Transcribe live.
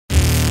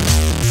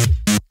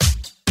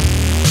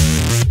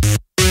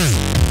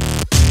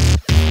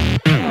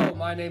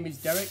name is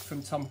Derek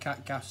from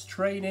Tomcat Gas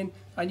Training,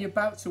 and you're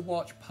about to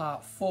watch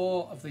part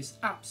 4 of this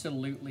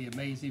absolutely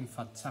amazing,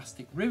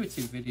 fantastic,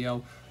 riveting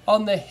video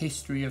on the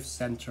history of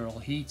central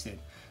heating.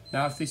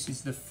 Now, if this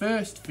is the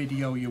first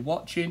video you're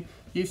watching,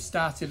 you've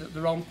started at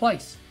the wrong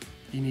place.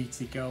 You need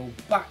to go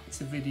back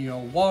to video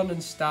 1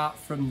 and start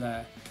from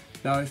there.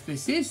 Now, if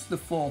this is the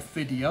 4th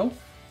video,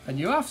 and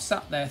you have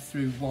sat there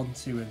through 1,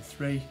 2 and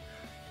 3,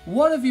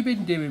 what have you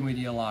been doing with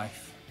your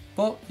life?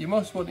 But you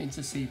must wanting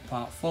to see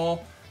part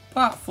 4.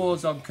 Part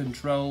 4's on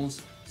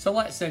controls, so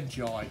let's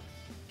enjoy.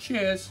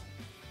 Cheers.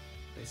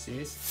 This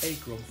is a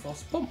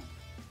Grundfos pump.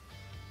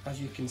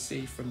 As you can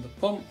see from the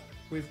pump,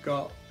 we've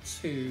got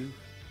 2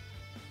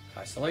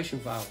 isolation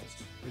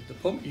valves with the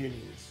pump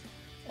unions.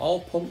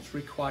 All pumps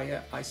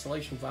require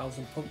isolation valves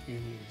and pump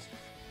unions.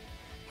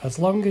 As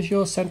long as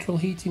your central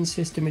heating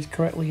system is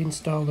correctly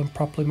installed and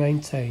properly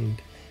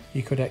maintained,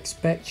 you could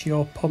expect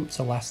your pump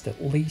to last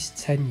at least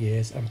 10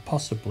 years and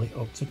possibly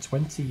up to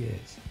 20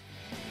 years.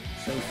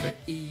 So for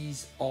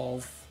ease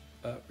of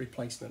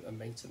replacement and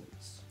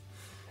maintenance.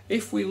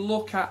 If we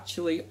look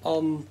actually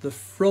on the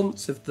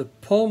front of the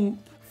pump,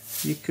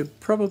 you could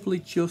probably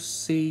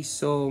just see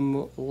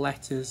some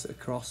letters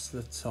across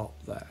the top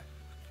there.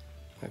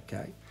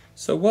 Okay,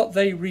 so what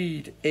they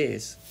read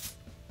is,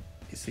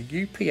 it's a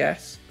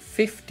UPS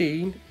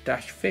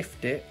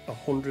 15-50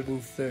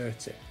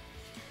 130.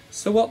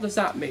 So what does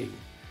that mean?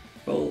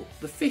 Well,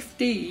 the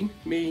 15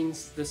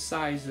 means the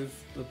size of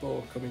the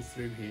bore coming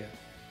through here.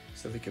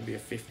 So there can be a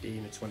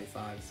 15, a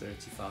 25, a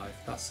 35.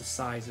 That's the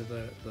size of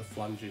the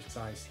flanger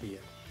size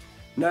here.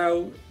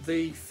 Now,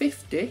 the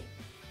 50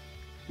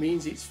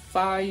 means it's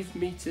 5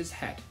 meters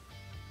head.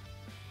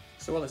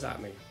 So what does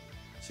that mean?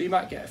 So you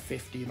might get a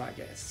 50, you might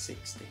get a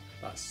 60.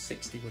 That's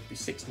 60 would be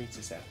 6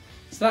 meters head.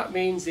 So that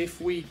means if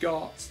we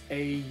got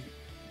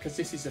because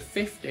this is a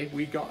 50,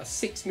 we got a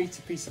 6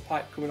 meter piece of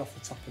pipe coming off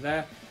the top of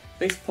there,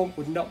 this pump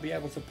would not be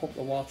able to pump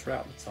the water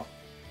out the top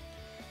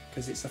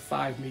because it's a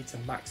 5 meter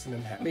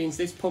maximum head. It means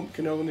this pump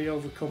can only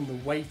overcome the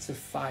weight of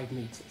 5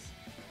 meters.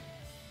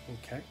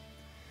 Okay.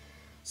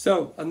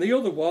 So, and the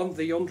other one,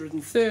 the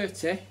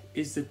 130,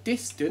 is the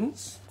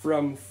distance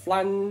from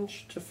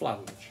flange to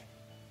flange.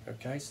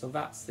 Okay, so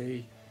that's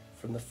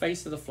from the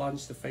face of the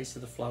flange to the face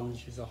of the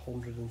flange is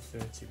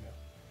 130 mil.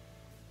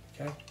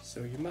 Okay,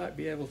 so you might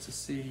be able to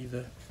see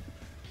the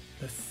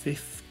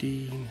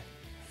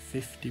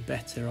 1550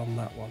 better on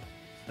that one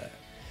there.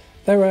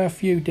 There are a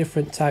few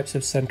different types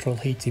of central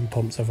heating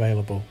pumps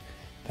available.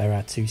 There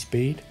are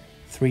 2-speed,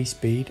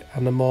 3-speed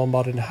and the more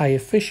modern high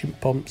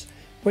efficient pumps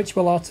which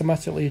will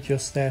automatically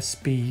adjust their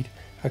speed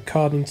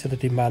according to the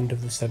demand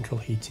of the central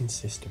heating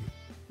system.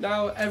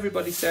 Now,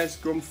 everybody says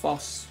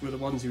Grundfos were the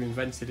ones who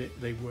invented it.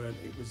 They weren't.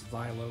 It was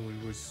Vilo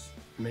who was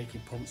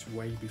making pumps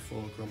way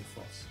before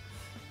Grundfos.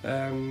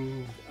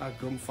 Are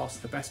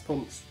Grundfos the best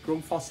pumps?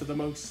 Grundfos are the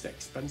most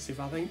expensive,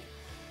 I think.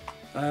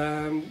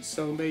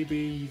 So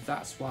maybe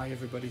that's why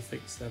everybody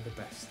thinks they're the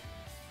best.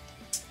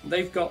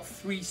 They've got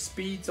 3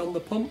 speeds on the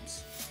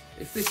pumps.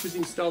 If this was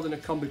installed in a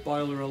combi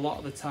boiler, a lot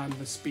of the time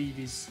the speed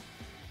has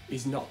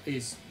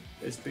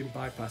been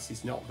bypassed,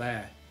 is not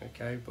there.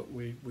 Okay, but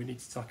we need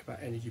to talk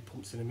about energy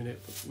pumps in a minute,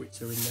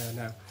 which are in there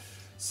now.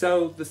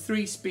 So the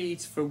 3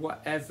 speeds for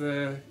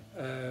whatever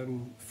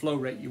flow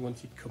rate you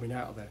wanted coming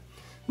out of there.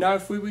 Now,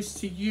 if we was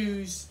to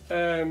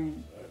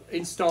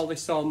install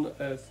this on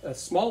a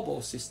small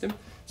bore system,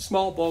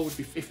 small bore would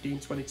be 15,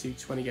 22,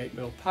 28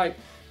 mil pipe.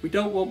 We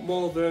don't want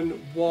more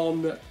than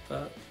 1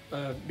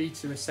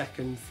 meter a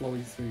second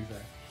flowing through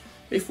there.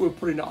 If we're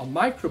putting it on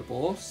micro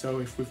bore, so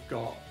if we've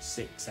got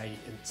 6, 8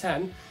 and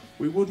 10,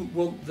 we wouldn't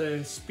want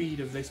the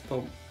speed of this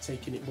pump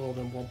taking it more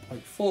than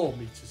 1.4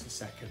 meters a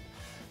second.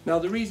 Now,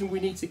 the reason we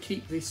need to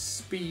keep this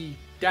speed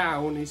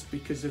down is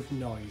because of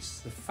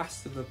noise. The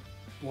faster the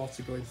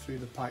water going through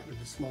the pipe with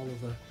the smaller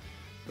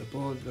the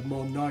bore, the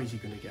more noise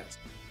you're going to get.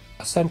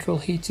 A central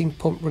heating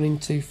pump running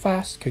too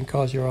fast can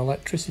cause your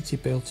electricity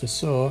bill to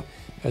soar,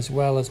 as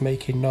well as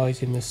making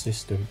noise in the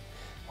system,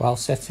 while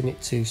setting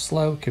it too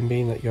slow can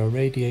mean that your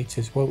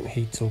radiators won't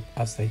heat up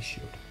as they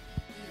should.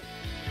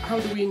 How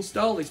do we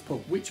install this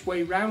pump? Which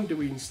way round do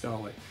we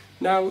install it?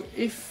 Now,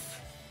 if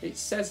it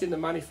says in the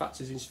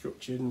manufacturer's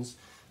instructions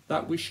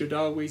that we should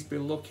always be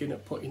looking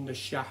at putting the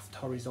shaft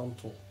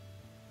horizontal.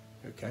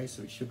 Okay,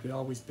 so it should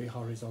always be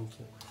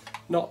horizontal,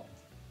 not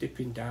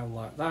dipping down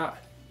like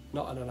that,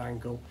 not at an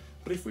angle.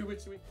 But if we were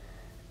to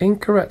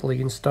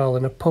incorrectly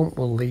installing a pump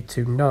will lead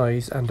to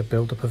noise and a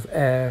buildup of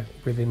air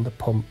within the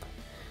pump.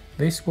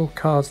 This will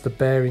cause the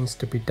bearings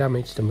to be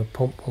damaged and the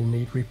pump will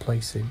need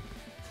replacing.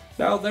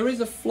 Now, there is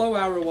a flow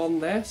arrow on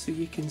there, so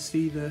you can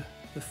see the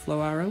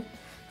flow arrow,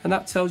 and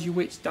that tells you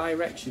which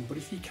direction. But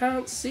if you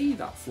can't see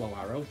that flow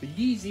arrow, the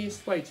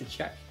easiest way to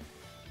check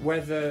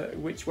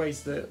which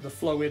way's the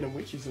flow in and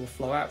which is the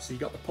flow out, so you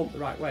got the pump the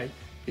right way,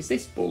 is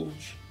this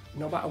bulge,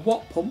 no matter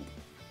what pump,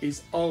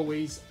 is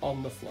always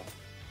on the flow.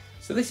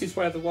 So this is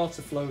where the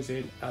water flows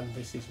in and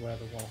this is where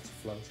the water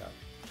flows out.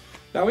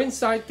 Now,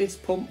 inside this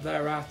pump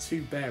there are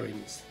 2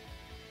 bearings.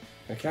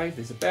 Okay,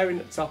 there's a bearing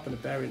at the top and a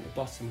bearing at the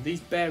bottom.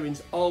 These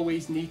bearings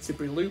always need to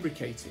be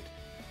lubricated.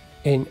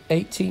 In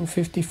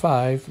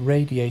 1855,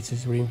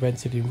 radiators were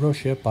invented in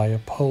Russia by a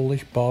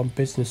Polish-born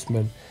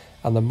businessman,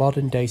 and the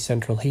modern-day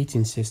central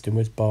heating system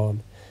was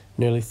born.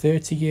 Nearly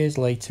 30 years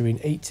later, in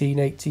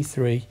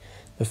 1883,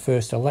 the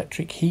first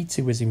electric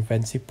heater was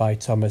invented by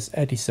Thomas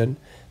Edison,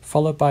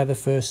 followed by the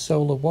first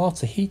solar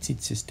water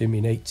heated system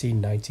in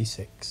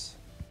 1896.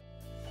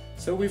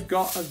 So we've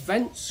got a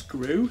vent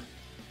screw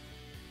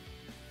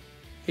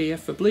here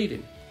for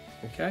bleeding.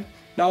 Okay.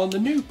 Now on the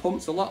new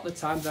pumps, a lot of the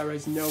time there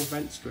is no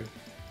vent screw.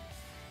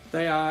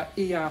 They are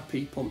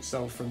ERP pumps,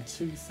 so from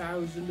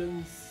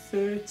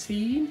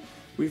 2013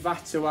 we've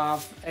had to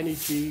have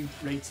energy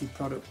rated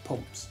product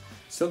pumps.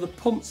 So the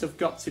pumps have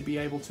got to be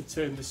able to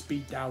turn the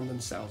speed down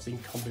themselves in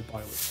combi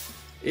boilers.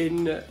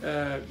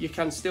 You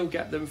can still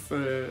get them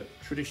for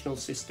traditional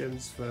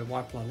systems, for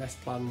Y plan, S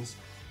plans.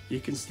 You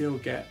can still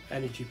get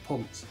energy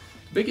pumps.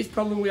 The biggest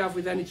problem we have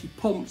with energy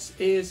pumps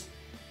is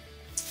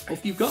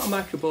if you've got a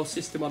microbore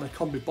system on a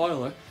combi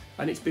boiler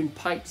and it's been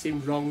piped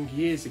in wrong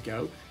years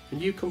ago,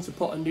 and you come to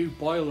put a new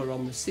boiler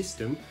on the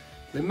system,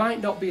 there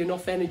might not be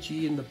enough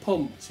energy in the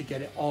pump to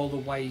get it all the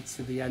way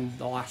to the end,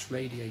 the last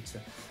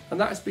radiator. And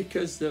that's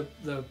because the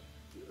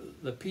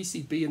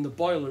PCB in the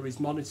boiler is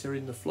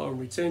monitoring the flow and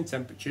return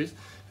temperatures,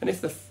 and if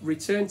the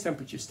return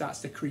temperature starts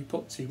to creep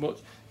up too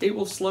much, it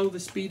will slow the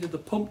speed of the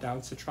pump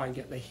down to try and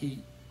get the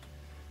heat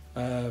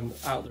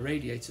out the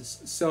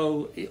radiators.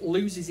 So it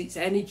loses its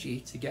energy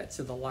to get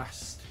to the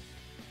last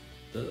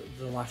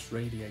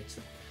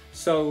radiator.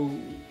 So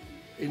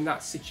in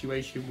that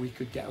situation we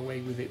could get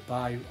away with it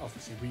by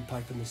obviously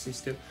repiping the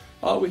system,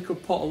 or we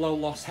could put a low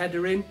loss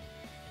header in.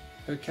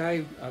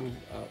 Okay, and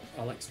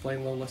I'll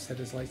explain low loss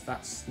headers later.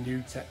 That's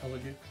new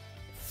technology.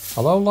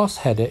 A low loss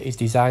header is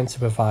designed to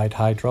provide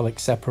hydraulic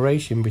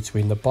separation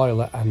between the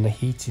boiler and the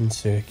heating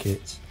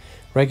circuits,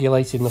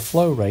 regulating the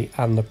flow rate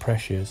and the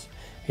pressures,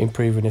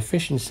 improving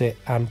efficiency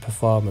and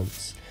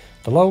performance.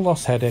 The low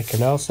loss header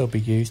can also be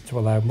used to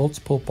allow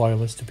multiple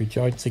boilers to be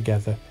joined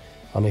together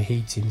on a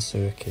heating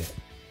circuit.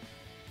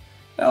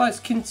 Now let's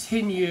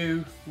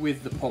continue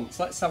with the pumps.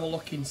 Let's have a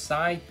look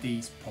inside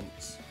these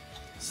pumps.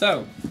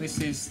 So this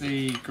is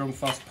the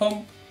Grundfos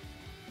pump.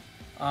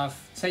 I've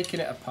taken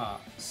it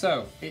apart.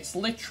 So it's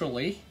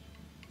literally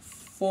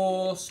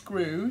 4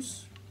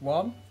 screws.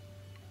 1,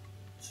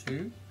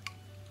 2,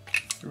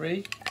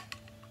 3,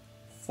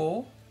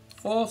 4.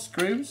 4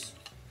 screws.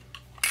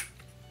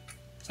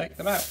 Take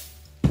them out.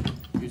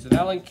 Use an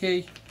Allen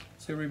key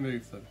to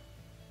remove them.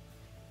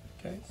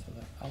 Okay, so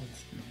they're Allen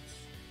screws.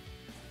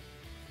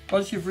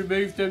 Once you've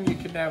removed them, you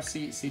can now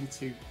see it's in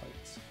 2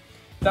 plates.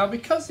 Now,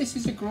 because this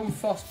is a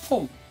Grundfos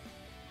pump,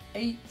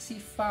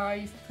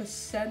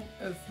 85%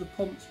 of the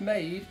pumps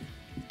made,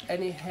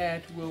 any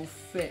head will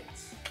fit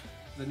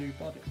the new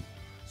body.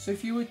 So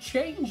if you were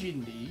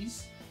changing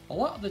these, a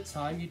lot of the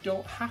time you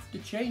don't have to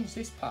change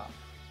this part.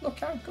 Look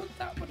how good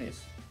that one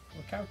is.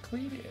 Look how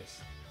clean it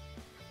is.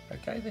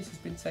 Okay, this has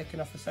been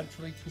taken off a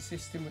central heating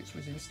system which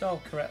was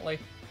installed correctly.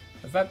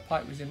 The vent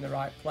pipe was in the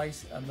right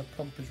place and the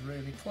pump is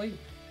really clean.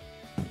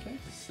 Okay,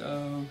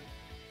 so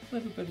a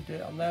little bit of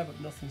dirt on there, but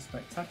nothing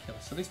spectacular.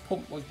 So this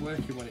pump was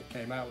working when it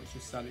came out, it's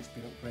just that it's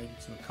been upgraded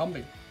to a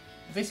combi.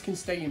 This can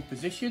stay in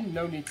position,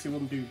 no need to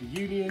undo the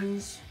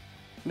unions,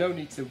 no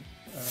need to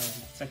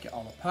take it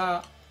all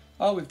apart.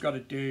 All we've got to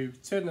do,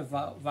 turn the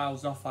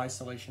valves off,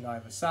 isolation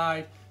either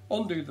side,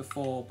 undo the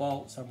 4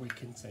 bolts and we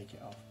can take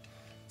it off.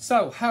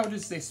 So how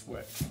does this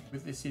work?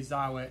 This is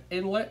our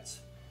inlet,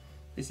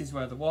 this is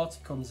where the water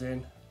comes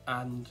in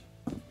and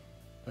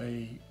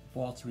the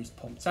water is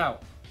pumped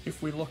out.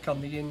 If we look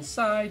on the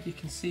inside, you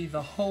can see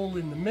the hole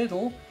in the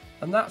middle,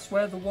 and that's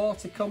where the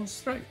water comes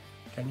through.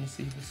 Can you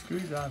see the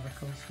screwdriver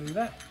comes through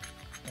there?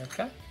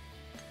 Okay.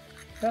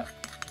 Yeah.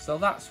 So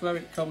that's where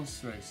it comes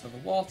through. So the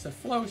water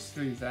flows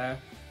through there,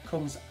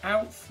 comes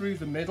out through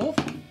the middle,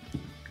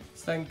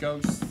 then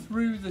goes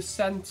through the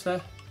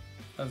centre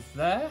of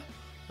there,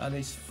 and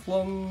is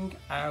flung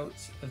out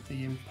of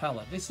the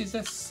impeller. This is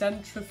a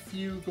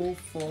centrifugal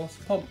force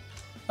pump.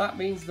 That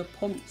means the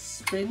pump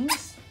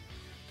spins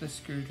the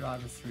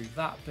screwdriver through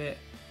that bit.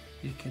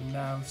 You can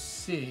now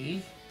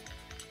see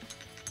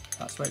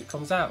that's where it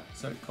comes out.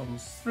 So it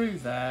comes through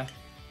there,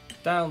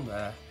 down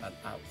there and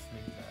out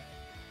through there.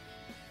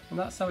 And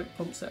that's how it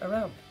pumps it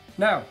around.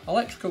 Now,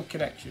 electrical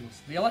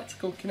connections. The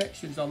electrical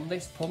connections on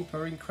this pump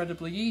are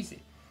incredibly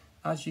easy.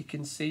 As you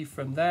can see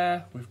from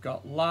there, we've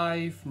got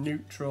live,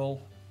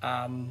 neutral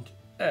and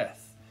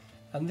earth.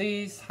 And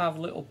these have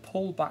little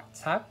pull back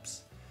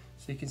tabs.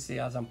 So you can see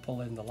as I'm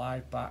pulling the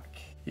live back,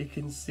 you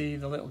can see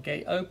the little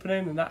gate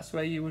opening, and that's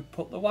where you would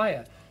put the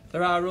wire.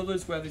 There are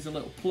others where there's a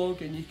little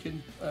plug and you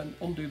can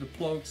undo the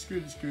plug, screw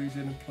the screws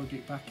in and plug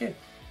it back in.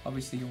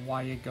 Obviously a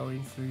wire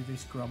going through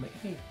this grommet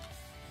here.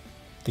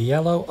 The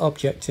yellow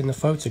object in the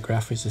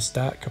photograph is a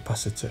start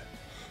capacitor.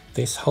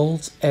 This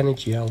holds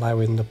energy,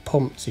 allowing the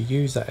pump to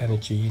use that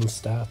energy in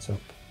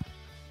startup.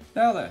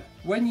 Now then,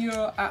 when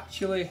you're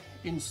actually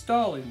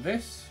installing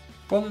this,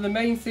 One of the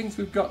main things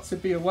we've got to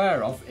be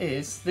aware of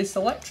is this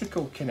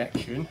electrical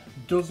connection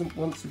doesn't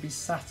want to be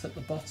sat at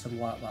the bottom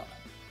like that.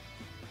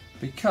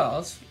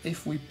 Because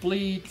if we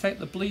take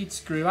the bleed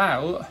screw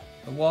out,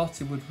 the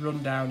water would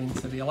run down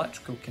into the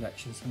electrical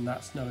connections, and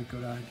that's not a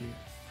good idea.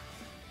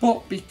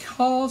 But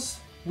because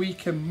we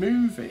can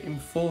move it in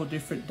 4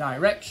 different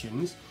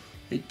directions,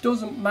 it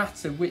doesn't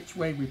matter which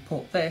way we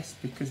put this,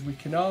 because we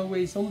can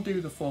always undo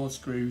the 4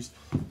 screws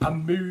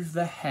and move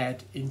the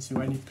head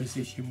into any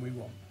position we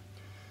want.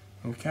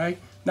 Okay,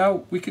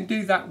 now we can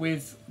do that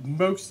with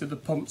most of the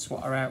pumps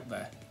what are out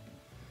there.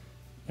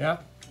 Yeah,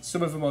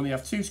 some of them only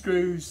have 2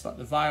 screws, like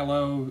the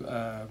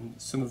Vilo,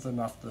 some of them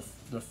have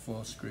the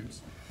 4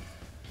 screws.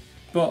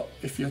 But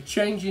if you're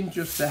changing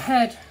just the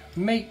head,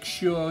 make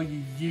sure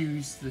you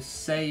use the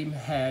same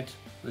head,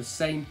 the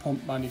same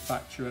pump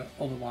manufacturer,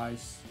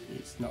 otherwise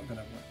it's not going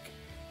to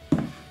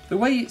work. The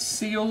way it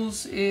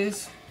seals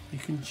is, you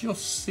can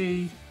just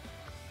see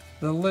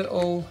the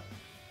little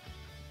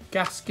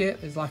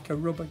gasket. There's like a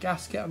rubber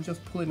gasket I'm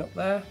just pulling up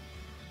there.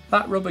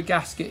 That rubber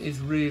gasket is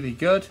really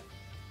good.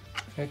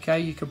 Okay,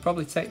 you could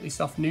probably take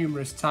this off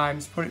numerous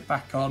times, put it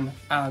back on,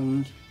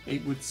 and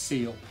it would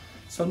seal.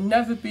 So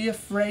never be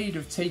afraid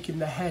of taking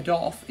the head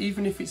off,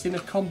 even if it's in a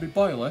combi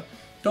boiler.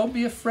 Don't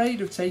be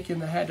afraid of taking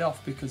the head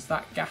off, because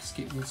that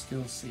gasket will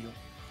still seal.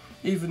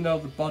 Even though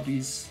the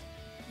bodies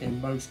in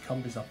most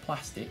combis are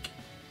plastic,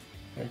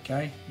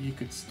 okay, you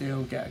could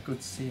still get a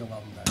good seal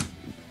on there.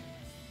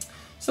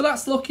 So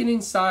that's looking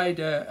inside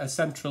a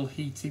central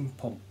heating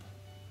pump.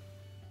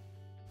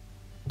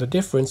 The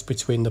difference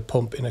between the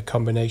pump in a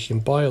combination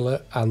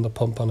boiler and the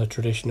pump on a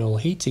traditional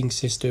heating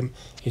system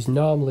is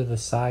normally the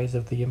size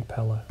of the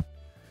impeller.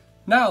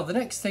 Now, the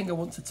next thing I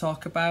want to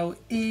talk about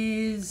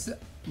is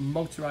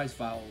motorised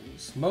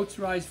valves.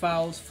 Motorised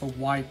valves for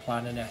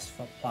Y-plan and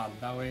S-plan.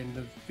 Now, in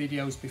the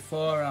videos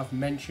before, I've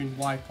mentioned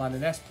Y-plan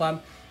and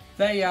S-plan.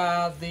 They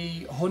are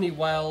the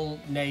Honeywell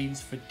names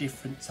for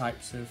different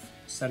types of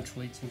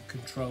central heating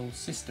control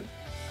system.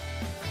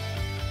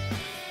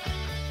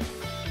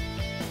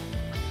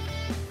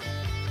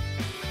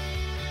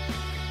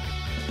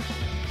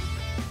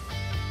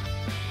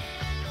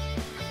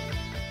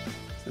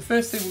 The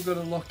first thing we're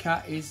going to look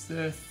at is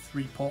the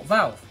 3-port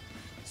valve.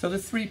 So the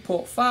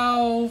 3-port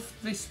valve,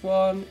 this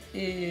one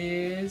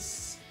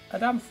is a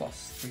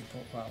Danfoss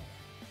 3-port valve.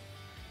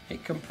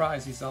 It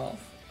comprises of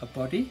a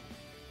body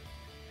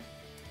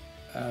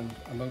and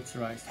a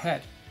motorised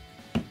head.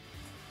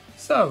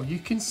 So you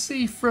can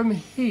see from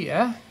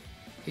here,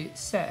 it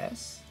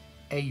says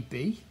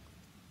AB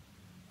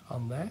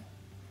on there,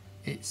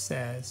 it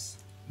says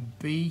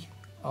B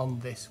on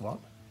this one,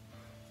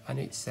 and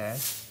it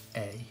says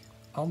A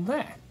on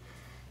there.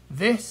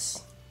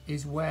 This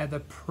is where the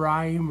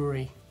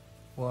primary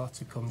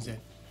water comes in.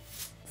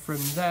 From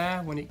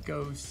there, when it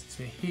goes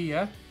to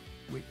here,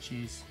 which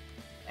is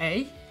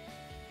A,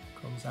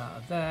 comes out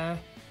of there,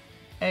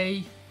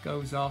 A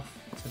goes off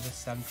to the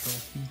central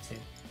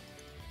heating.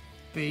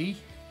 B,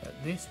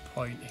 at this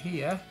point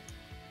here,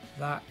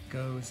 that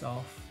goes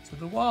off to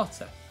the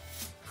water,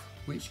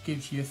 which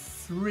gives you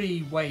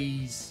 3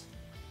 ways,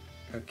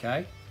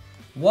 okay?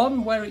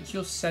 One where it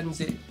just sends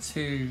it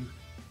to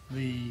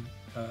the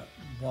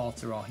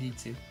water or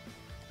heating,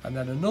 and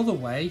then another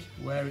way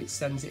where it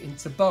sends it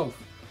into both.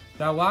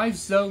 Now, I've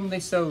zoned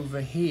this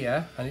over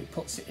here and it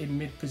puts it in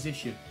mid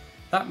position.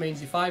 That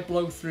means if I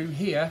blow through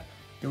here,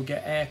 you'll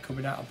get air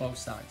coming out of both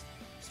sides.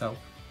 So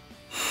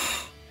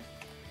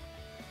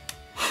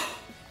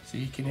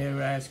you can hear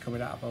air's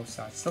coming out of both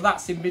sides. So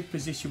that's in mid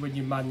position when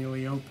you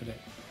manually open it.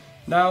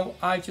 Now,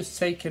 I just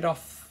take it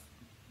off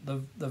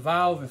the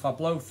valve. If I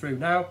blow through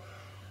now,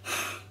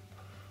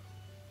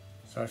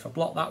 so if I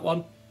block that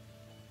one,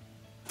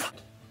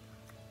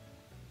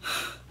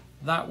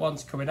 that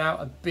one's coming out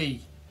of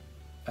B,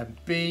 and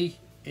B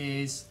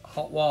is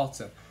hot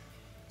water.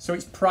 So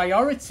its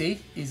priority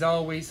is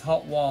always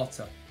hot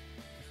water.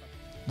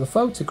 The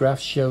photograph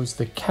shows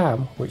the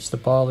cam which the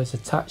ball is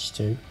attached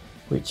to,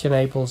 which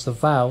enables the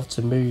valve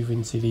to move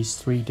into these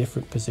 3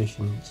 different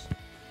positions.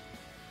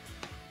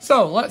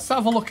 So let's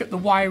have a look at the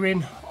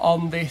wiring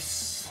on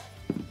this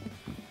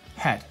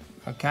head.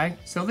 Okay,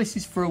 so this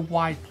is for a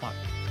Y-plan.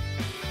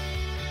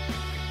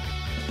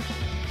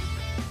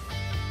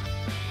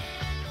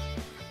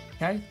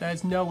 Okay,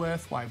 there's no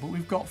earth wire, but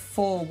we've got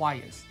 4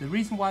 wires. The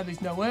reason why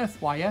there's no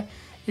earth wire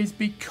is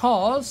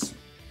because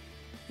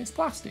it's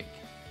plastic.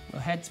 The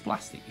head's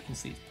plastic, you can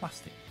see it's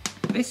plastic.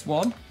 This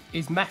one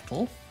is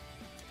metal,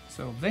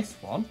 so this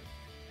one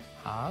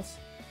has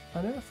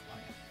an earth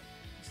wire.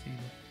 See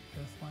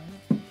the earth wire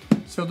there?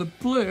 So the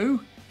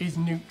blue is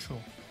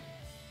neutral.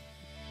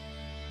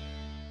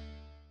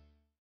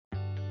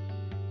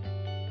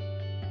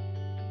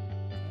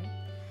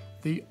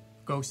 The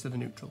goes to the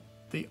neutral.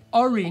 The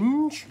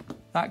orange,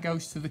 that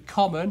goes to the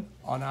common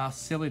on our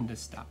cylinder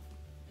stat,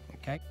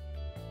 okay?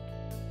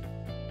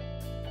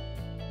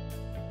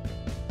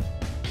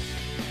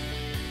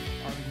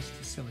 Orange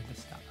to cylinder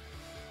stat.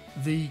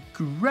 The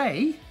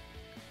grey,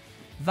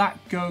 that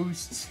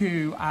goes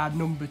to our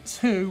number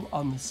 2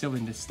 on the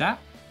cylinder stat.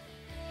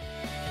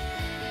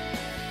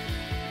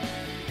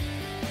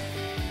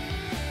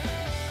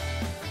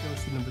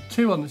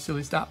 2 on the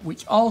cylindostat,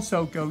 which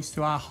also goes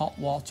to our hot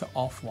water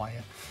off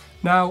wire.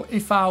 Now,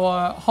 if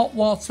our hot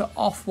water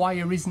off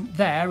wire isn't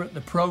there at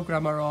the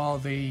programmer or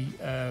the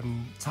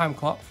time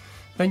clock,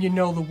 then you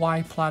know the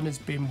Y plan has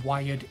been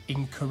wired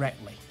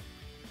incorrectly.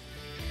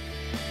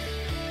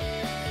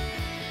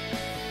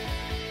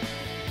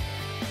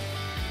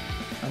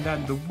 And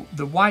then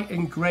the white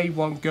and grey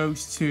one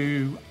goes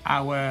to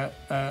our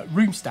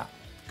room stat,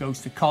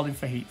 goes to calling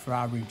for heat for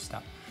our room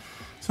stat.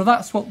 So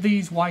that's what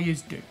these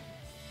wires do.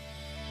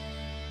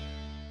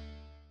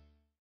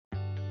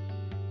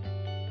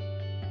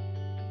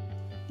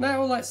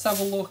 Now let's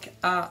have a look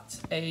at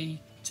a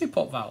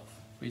 2-port valve.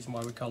 The reason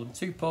why we call them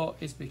 2-port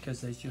is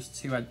because there's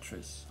just 2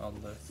 entries. On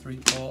the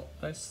 3-port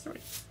there's 3.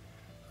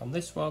 On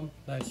this one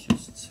there's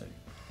just 2.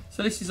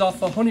 So this is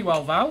off a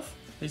Honeywell valve.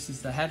 This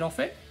is the head of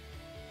it,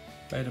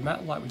 made of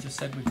metal like we just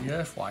said with the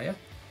earth wire.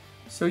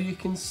 So you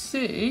can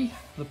see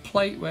the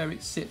plate where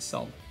it sits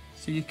on.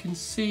 So you can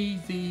see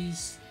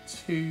these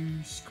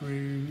 2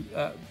 screw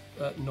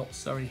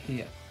nuts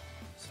here.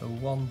 So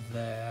one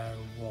there,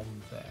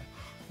 one there.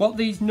 What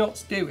these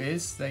nuts do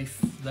is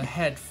the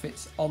head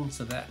fits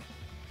onto there.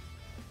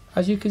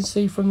 As you can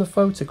see from the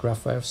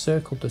photograph, I have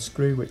circled the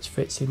screw which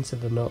fits into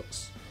the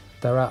nuts.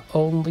 There are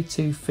only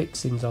 2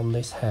 fixings on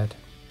this head.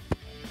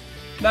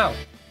 Now,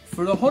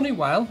 for the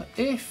Honeywell,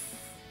 if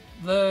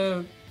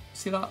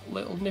see that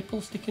little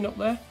nipple sticking up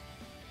there?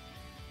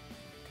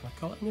 Can I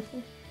call it a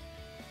nipple?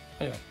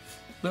 Anyway,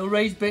 little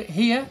raised bit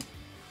here.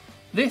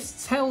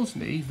 This tells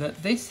me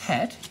that this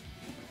head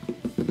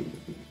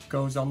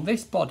goes on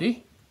this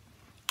body,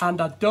 and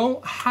I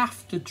don't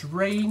have to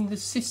drain the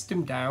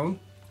system down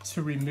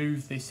to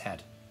remove this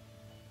head.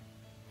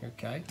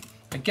 Okay,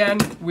 again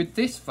with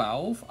this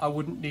valve I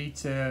wouldn't need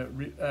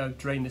to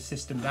drain the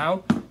system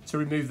down to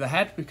remove the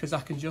head, because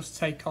I can just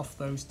take off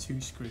those 2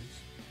 screws.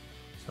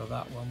 So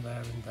that one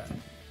there and there.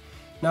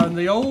 Now in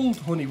the old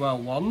Honeywell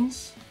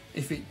ones,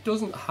 if it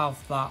doesn't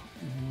have that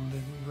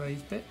little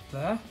raised bit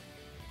there,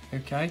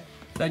 okay,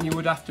 then you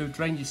would have to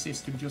drain your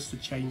system just to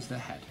change the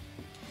head.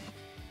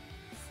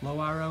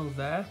 Flow arrow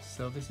there,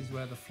 so this is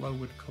where the flow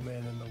would come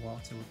in and the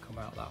water would come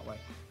out that way.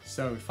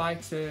 So if I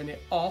turn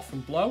it off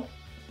and blow,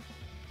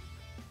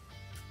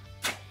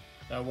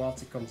 the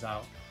water comes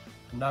out.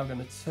 I'm now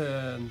going to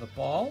turn the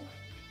ball,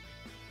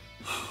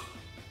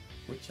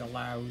 which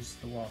allows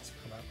the water to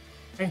come out.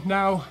 Okay,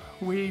 now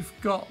we've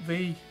got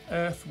the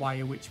earth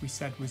wire, which we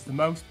said was the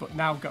most, but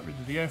now got rid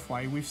of the earth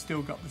wire. We've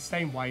still got the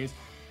same wires,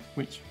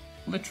 which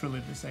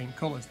literally the same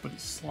colours, but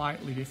it's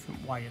slightly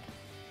different wired.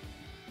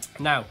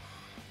 Now,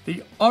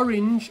 the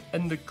orange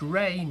and the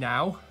grey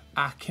now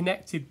are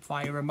connected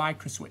via a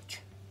microswitch.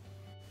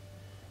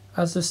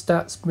 As the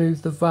stats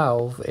move the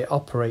valve, it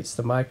operates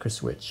the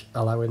microswitch,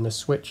 allowing the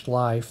switch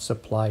live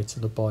supply to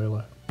the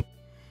boiler.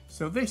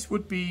 So this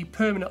would be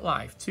permanent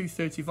live,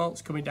 230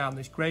 volts coming down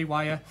this grey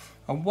wire,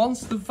 and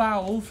once the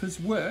valve has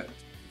worked,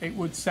 it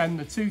would send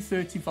the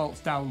 230 volts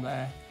down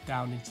there,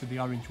 down into the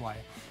orange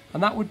wire.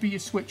 And that would be your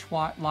switch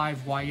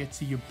live wire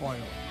to your boiler.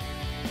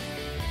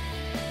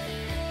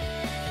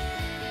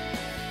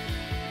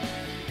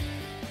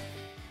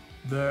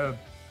 The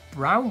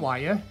brown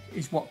wire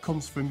is what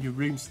comes from your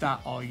room stat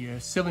or your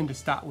cylinder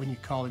stat when you're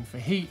calling for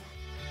heat.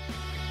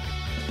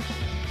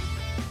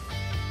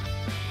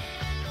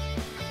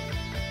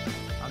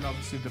 And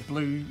obviously the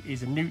blue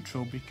is a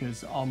neutral,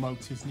 because all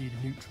motors need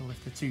a neutral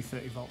if the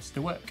 230 volts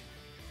to work.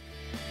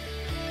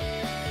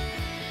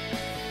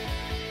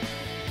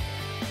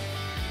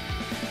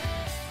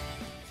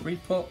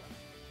 Three-port.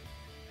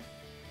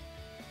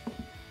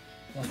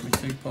 Lost my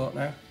 2-port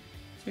now.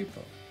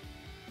 2-port.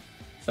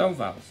 Zone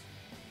valves.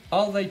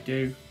 All they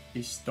do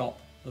is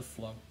stop the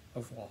flow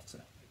of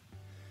water.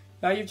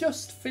 Now you've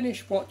just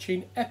finished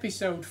watching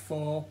episode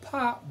 4,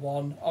 part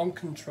 1 on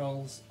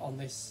controls on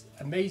this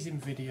amazing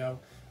video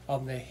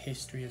on the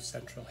history of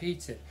central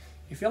heating.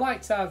 If you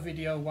liked our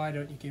video, why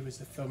don't you give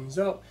us a thumbs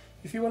up?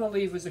 If you want to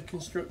leave us a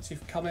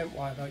constructive comment,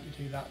 why don't you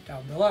do that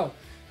down below?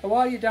 And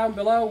while you're down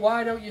below,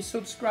 why don't you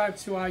subscribe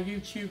to our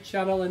YouTube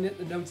channel and hit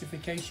the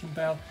notification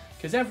bell,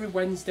 because every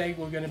Wednesday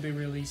we're going to be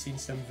releasing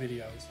some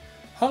videos.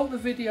 Hope the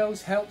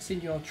videos helped in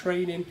your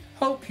training.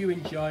 Hope you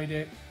enjoyed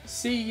it.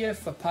 See you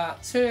for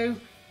part 2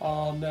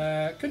 on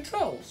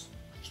controls.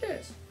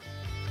 Cheers.